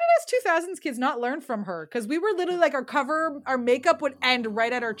us 2000s kids not learn from her? Because we were literally like our makeup would end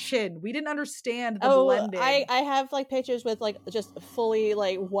right at our chin. We didn't understand the blending. I have like pictures with like just fully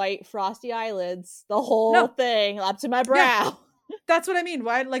like white frosty eyelids. The whole thing up to my brow. Yeah. That's what I mean.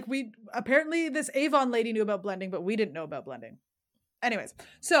 Why? Like apparently this Avon lady knew about blending, but we didn't know about blending. Anyways,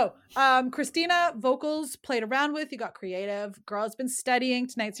 so Christina, vocals played around with. You got creative. Girl has been studying.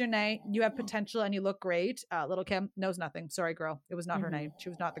 Tonight's your night. You have potential and you look great. Little Kim knows nothing. Sorry, girl. It was not her night. She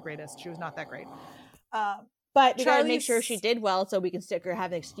was not the greatest. She was not that great. But we gotta make sure she did well so we can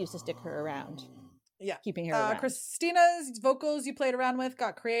have an excuse to stick her around. Yeah. Keeping her around. Christina's vocals you played around with,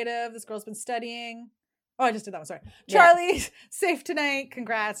 got creative. This girl's been studying. Oh, I just did that one. Sorry. Charlie, safe tonight.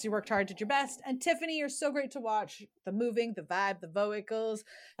 Congrats. You worked hard, did your best. And Tiffany, you're so great to watch. The moving, the vibe, the vocals.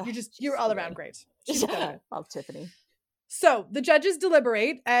 You're all around great. She's good. Love Tiffany. So the judges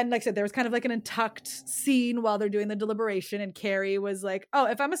deliberate. And like I said, there was kind of like an untucked scene while they're doing the deliberation. And Carrie was like, oh,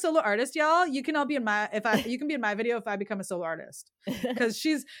 if I'm a solo artist, y'all, you can all be in you can be in my video if I become a solo artist. Because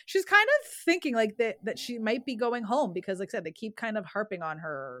she's kind of thinking like that she might be going home because like I said, they keep kind of harping on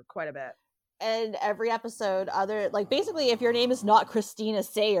her quite a bit. And every episode, basically, if your name is not Christina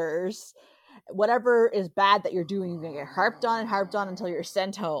Sayers, whatever is bad that you're doing, you're going to get harped on until you're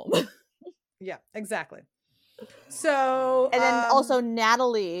sent home. Yeah, exactly. So, and then also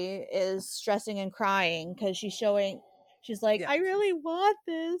Natalie is stressing and crying because she's like, I really want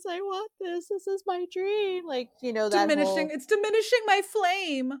this. I want this. This is my dream. Like, it's diminishing my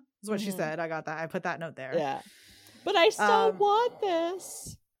flame is what she said. I got that. I put that note there. Yeah. But I still want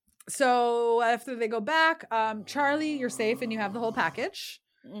this. So after they go back, Charlie, you're safe and you have the whole package.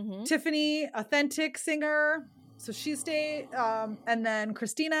 Tiffany, authentic singer. So she stayed. And then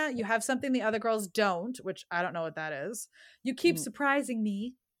Christina, you have something the other girls don't, which I don't know what that is. You keep surprising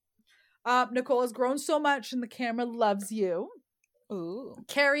me. Nicole has grown so much and the camera loves you. Ooh.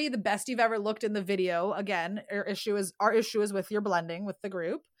 Carrie, the best you've ever looked in the video. Again, our issue is with your blending with the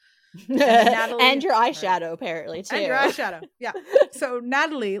group. Natalie, and your eyeshadow apparently too. And your eyeshadow, yeah. So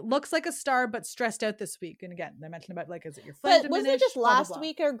Natalie looks like a star but stressed out this week. And again, they mentioned about like, is it your friend? But wasn't it just last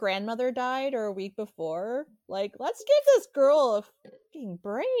week her grandmother died or a week before? Like, let's give this girl a fucking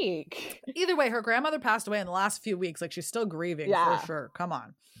break. Either way, her grandmother passed away in the last few weeks. Like she's still grieving for sure. Come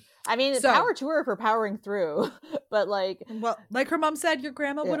on. I mean, power to her for powering through, but like, well, like her mom said, your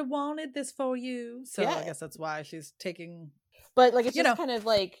grandma would have wanted this for you. So I guess that's why she's taking. But like, it's just kind of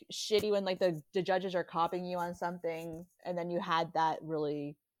like shitty when like the judges are copying you on something and then you had that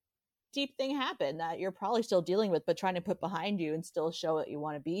really deep thing happen that you're probably still dealing with, but trying to put behind you and still show that you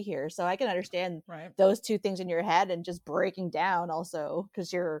want to be here. So I can understand those two things in your head and just breaking down also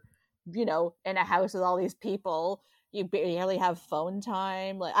because you're, in a house with all these people. You barely have phone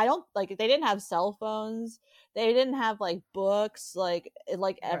time. Like they didn't have cell phones. They didn't have like books, like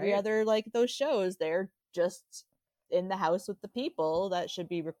every other, like those shows, they're just in the house with the people that should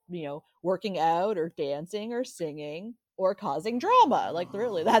be, working out or dancing or singing or causing drama. Like,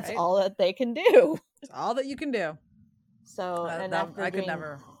 really, that's all that they can do. It's all that you can do. So, and I could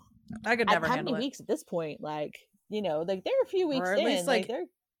never how handle many weeks at this point? Like, they're a few weeks or at in. Least like they're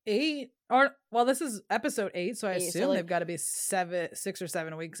 8 or, well, this is episode 8, so I assume so they've got to be 6 or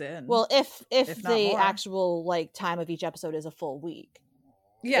 7 weeks in. Well, if the more. actual like time of each episode is a full week,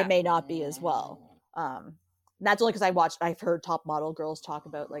 it may not be as well. That's only because I've heard top model girls talk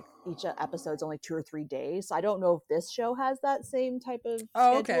about like each episode's only 2 or 3 days. So I don't know if this show has that same type of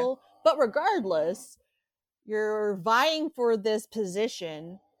schedule. Okay. But regardless, you're vying for this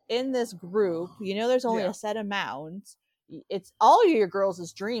position in this group. There's only a set amount. It's all your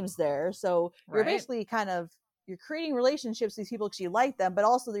girls' dreams there. So you're basically you're creating relationships with these people because you like them, but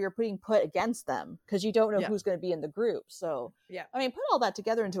also you're put against them because you don't know who's going to be in the group. So, I mean, put all that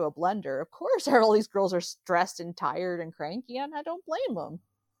together into a blender. Of course, all these girls are stressed and tired and cranky, and I don't blame them.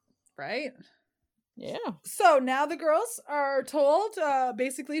 Right? Yeah. So now the girls are told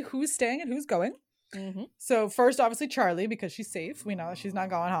basically who's staying and who's going. Mm-hmm. So first, obviously, Charlie, because she's safe. We know that she's not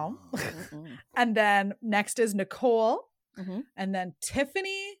going home. And then next is Nicole. Mm-hmm. And then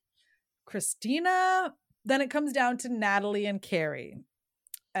Tiffany, Christina. Then it comes down to Natalie and Carrie.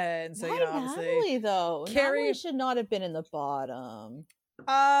 And so, obviously, Natalie, though? Carrie Natalie should not have been in the bottom.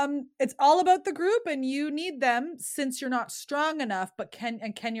 It's all about the group, and you need them since you're not strong enough, but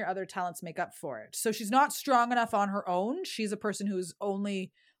can your other talents make up for it? So she's not strong enough on her own. She's a person who's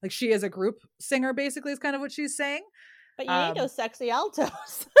only, like, she is a group singer, basically, is kind of what she's saying. But you need those sexy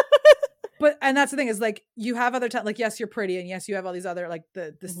altos. And that's the thing is, like, you have other talent, like, yes, you're pretty, and yes, you have all these other, like,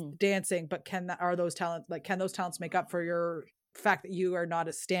 this dancing, but can those talents make up for your fact that you are not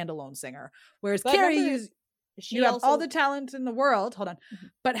a standalone singer? Whereas Carrie, you have all the talent in the world. Hold on,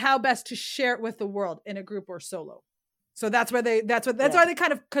 but how best to share it with the world in a group or solo? So that's why they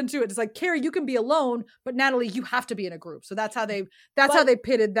kind of come to it. It's like, Carrie, you can be alone, but Natalie, you have to be in a group. So that's how they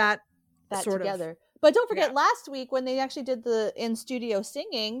pitted that sort together. But don't forget, last week when they actually did the in-studio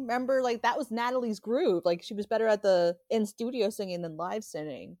singing, remember, like, that was Natalie's groove. Like, she was better at the in-studio singing than live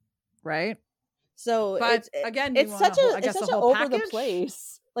singing. Right. So, but it's such a over the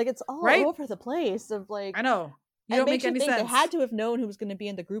place. Like, it's all over the place of, like... I know. You don't make any sense. They had to have known who was going to be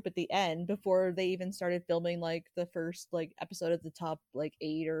in the group at the end before they even started filming, like, the first, like, episode of the top, like,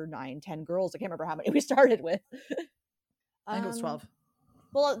 8 or 9, 10 girls. I can't remember how many we started with. I think it was 12.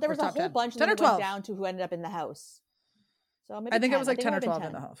 Well, there was a whole 10. bunch and then it went down to who ended up in the house. So maybe I think 10. It was like 10 or 12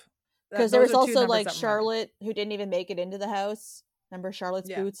 in the house. Because there was also like Charlotte who didn't even make it into the house. Remember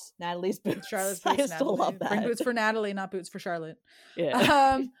Charlotte's boots? Natalie's boots. Charlotte's boots. I still love that. Bring boots for Natalie, not boots for Charlotte.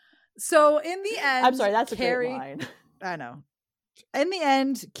 Yeah. So in the end, I'm sorry, that's Carrie, a great line. I know. In the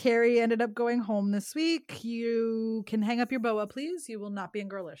end, Carrie ended up going home this week. You can hang up your boa, please. You will not be in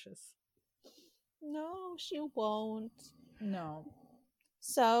Girlicious. No, she won't. No.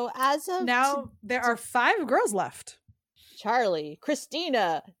 So as of now, there are 5 girls left. Charlie,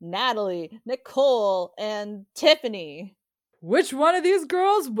 Christina, Natalie, Nicole, and Tiffany. Which one of these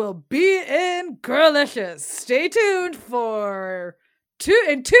girls will be in Girlicious? Stay tuned for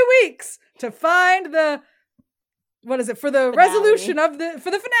 2 weeks to find the finale. Resolution of the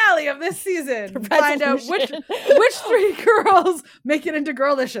finale of this season. Find out which 3 girls make it into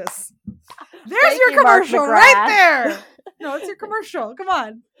Girlicious. There's your commercial right there. No, it's your commercial. Come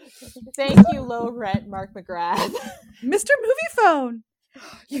on. Thank you, low rent Mark McGrath. Mr. Movie Phone.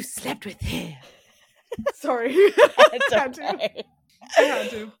 You slept with him. Sorry. It's okay. I had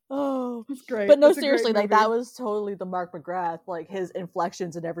to. Oh, it's great. But no, seriously, like that was totally the Mark McGrath, like his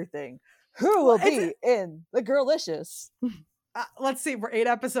inflections and everything. Who will be in the Girlicious? Let's see. We're 8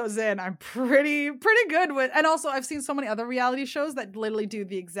 episodes in. I'm pretty good with, and also I've seen so many other reality shows that literally do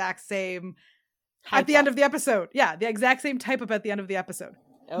the exact same at the end of the episode. Yeah, the exact same type up at the end of the episode.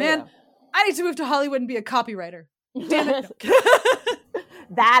 Oh, man, I need to move to Hollywood and be a copywriter. Damn it.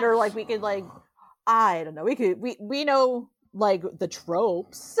 That, or like we could, like, I don't know. We know like the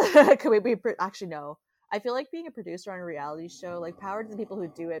tropes. Could we actually no. I feel like being a producer on a reality show, like, power to the people who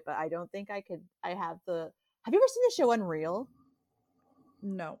do it, but I don't think I have you ever seen the show Unreal?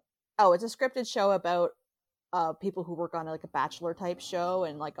 No. Oh, it's a scripted show about people who work on like a bachelor type show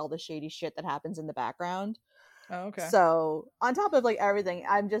and like all the shady shit that happens in the background. Oh, okay. So on top of like everything,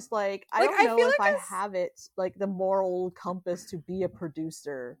 I'm just like, I don't know if I have it, like, the moral compass to be a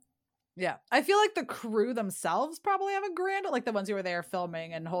producer. Yeah, I feel like the crew themselves probably have a grand, like the ones who were there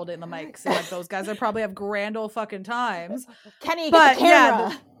filming and holding the mics, and like those guys would probably have grand old fucking times. Kenny, get the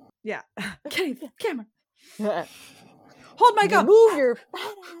camera. Yeah, Kenny, the camera. Hold my gun. Move your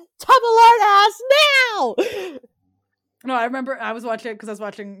double-art us now. No, I remember I was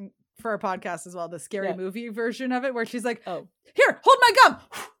watching for our podcast as well, the scary movie version of it, where she's like, "Oh, here, hold my gum,"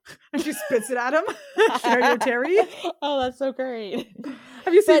 and she spits it at him. Terry. Oh, that's so great.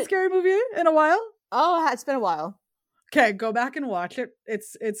 Have you seen Scary Movie in a while? Oh, it's been a while. Okay, go back and watch it.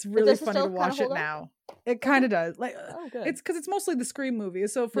 It's really funny to watch it now. It kind of does. Like, it's because it's mostly the Scream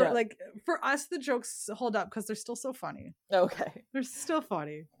movies. So for us, the jokes hold up because they're still so funny. Okay, they're still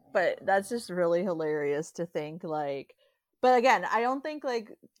funny. But that's just really hilarious to think like. But again, I don't think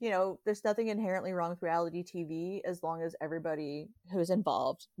there's nothing inherently wrong with reality TV as long as everybody who's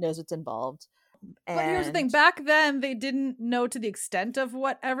involved knows what's involved. But here's the thing: back then, they didn't know to the extent of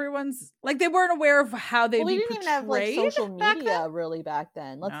what everyone's like. They weren't aware of how they. We didn't even have like social media really back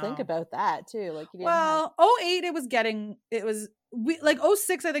then. Let's think about that too. Like, 08, it was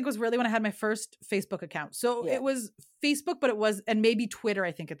 06. I think was really when I had my first Facebook account. So it was Facebook, but it was and maybe Twitter.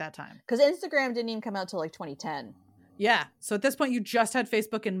 I think at that time because Instagram didn't even come out till like 2010. Yeah. So at this point, you just had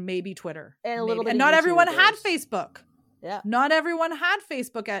Facebook and maybe Twitter. And a little bit. And not everyone had Facebook. Yeah. Not everyone had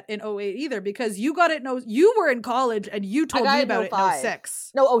Facebook in 08 either because you got it. You were in college and you told me about it in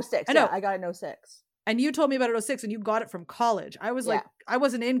 06. No, 06. I know. I got it in 06. And you told me about it in 06 and you got it from college. I was I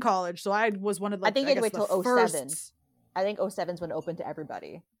wasn't in college. So I was one of the, I think you had to wait till 07. First. I think 07's when it opened to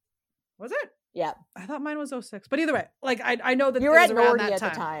everybody. Was it? Yeah. I thought mine was 06. But either way, like I know that you were at Nordia at the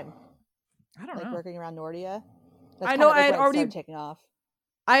time. I don't know. Working around Nordia. I know I had already taken off.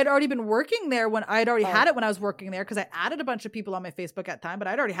 I had already been working there when I had already had it when I was working there because I added a bunch of people on my Facebook at the time, but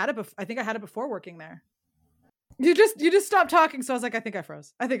I'd already had it. I think I had it before working there. You just stopped talking, so I was like, I think I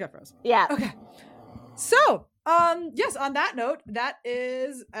froze. Yeah. Okay. So, yes. On that note, that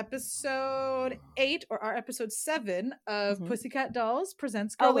is episode 8 or our episode 7 of Pussycat Dolls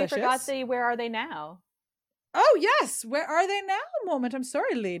Presents Girlicious. Oh, we forgot the Where Are They Now? Oh, yes. Where are they now moment? I'm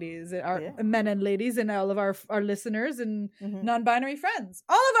sorry, ladies, our men and ladies and all of our listeners and non-binary friends.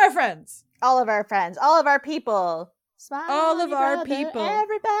 All of our friends. All of our friends. All of our people. Smile all of our people.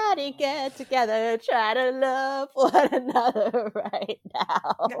 Everybody get together. Try to love one another right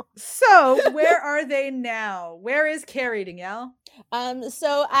now. So, where are they now? Where is Carrie, Danielle?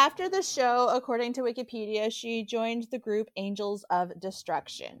 So after the show, according to Wikipedia, she joined the group Angels of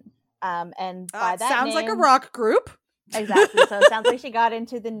Destruction. And by that sounds name, like a rock group. Exactly. So it sounds like she got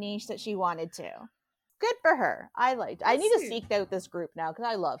into the niche that she wanted to. Good for her. I need to seek out this group now because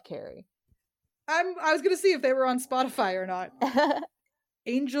I love Carrie. I was gonna see if they were on Spotify or not.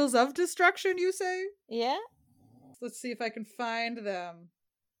 Angels of Destruction, you say? Yeah. Let's see if I can find them.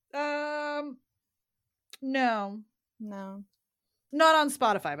 No. Not on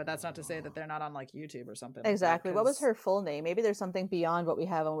Spotify, but that's not to say that they're not on like YouTube or something. Exactly. What was her full name? Maybe there's something beyond what we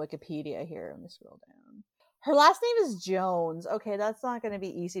have on Wikipedia here. Let me scroll down. Her last name is Jones. Okay, that's not going to be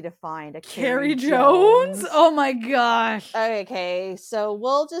easy to find. Carrie Jones? Oh my gosh. Okay, so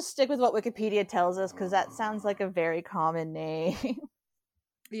we'll just stick with what Wikipedia tells us because that sounds like a very common name.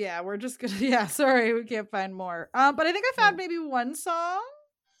 Yeah, we're just gonna. Yeah, sorry, we can't find more. But I think I found maybe one song.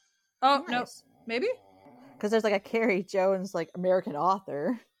 Oh nice. No, maybe. Because there's like a Carrie Jones, like American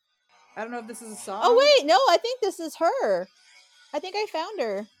author. I don't know if this is a song. Oh wait, no, I think this is her. I think I found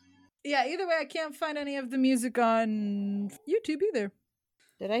her. Yeah, either way, I can't find any of the music on YouTube either.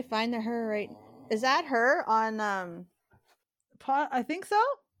 Did I find her right? Is that her on? I think so.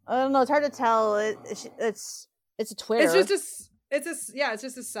 I don't know. It's hard to tell. It's a Twitter. It's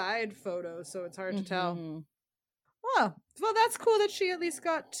just a side photo, so it's hard to tell. Well, that's cool that she at least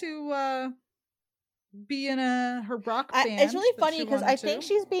got to be in her rock band. It's really funny because I think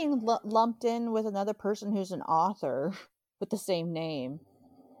she's being lumped in with another person who's an author with the same name.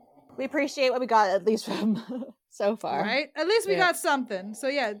 We appreciate what we got, at least from so far. Right? At least we got something. So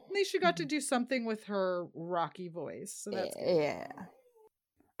yeah, at least she got to do something with her rocky voice. So that's good. Yeah.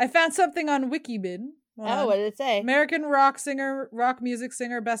 I found something on Wikibid. What did it say? American rock music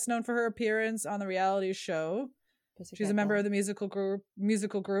singer, best known for her appearance on the reality show. She's a member of the musical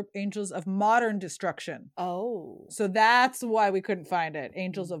group Angels of Modern Destruction. Oh. So that's why we couldn't find it.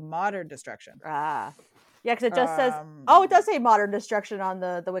 Angels of Modern Destruction. Ah. Yeah, because it just says... Oh, it does say Modern Destruction on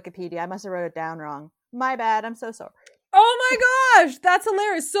the Wikipedia. I must have wrote it down wrong. My bad. I'm so sorry. Oh my gosh! That's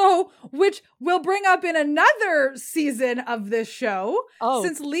hilarious. So, which we'll bring up in another season of this show. Oh.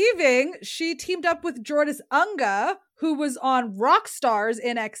 Since leaving, she teamed up with Jordis Unga, who was on Rock Stars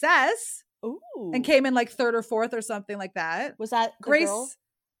in XS. Ooh. And came in like 3rd or 4th or something like that. Was that Grace? Girl?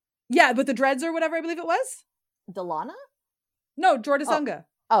 Yeah, with the dreads or whatever I believe it was. Delana? No, Jordis Unga.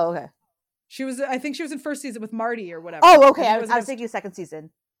 Oh, okay. I think she was in 1st season with Marty or whatever. Oh, okay. I was thinking 2nd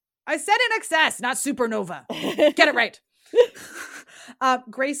season. I said in excess, not supernova. Get it right.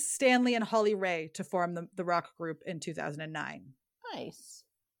 Grace Stanley and Holly Ray to form the rock group in 2009. Nice.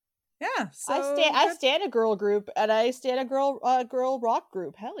 Yeah, so I stand a girl group, and I stand a girl rock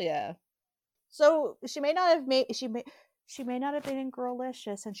group. Hell yeah! So she may not have been in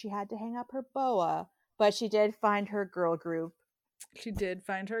Girlicious, and she had to hang up her boa, but she did find her girl group. She did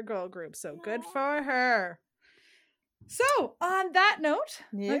find her girl group, so good for her. So on that note,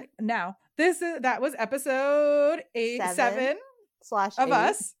 now that was episode 7 of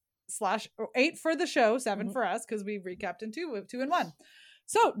us /8 for the show, 7 for us because we recapped in 2 and 1.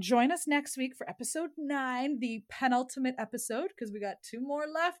 So join us next week for episode 9, the penultimate episode, because we got 2 more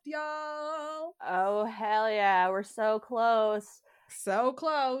left, y'all. Oh, hell yeah. We're so close. So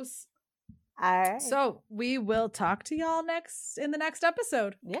close. All right. So we will talk to y'all in the next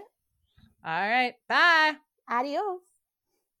episode. Yeah. All right. Bye. Adios.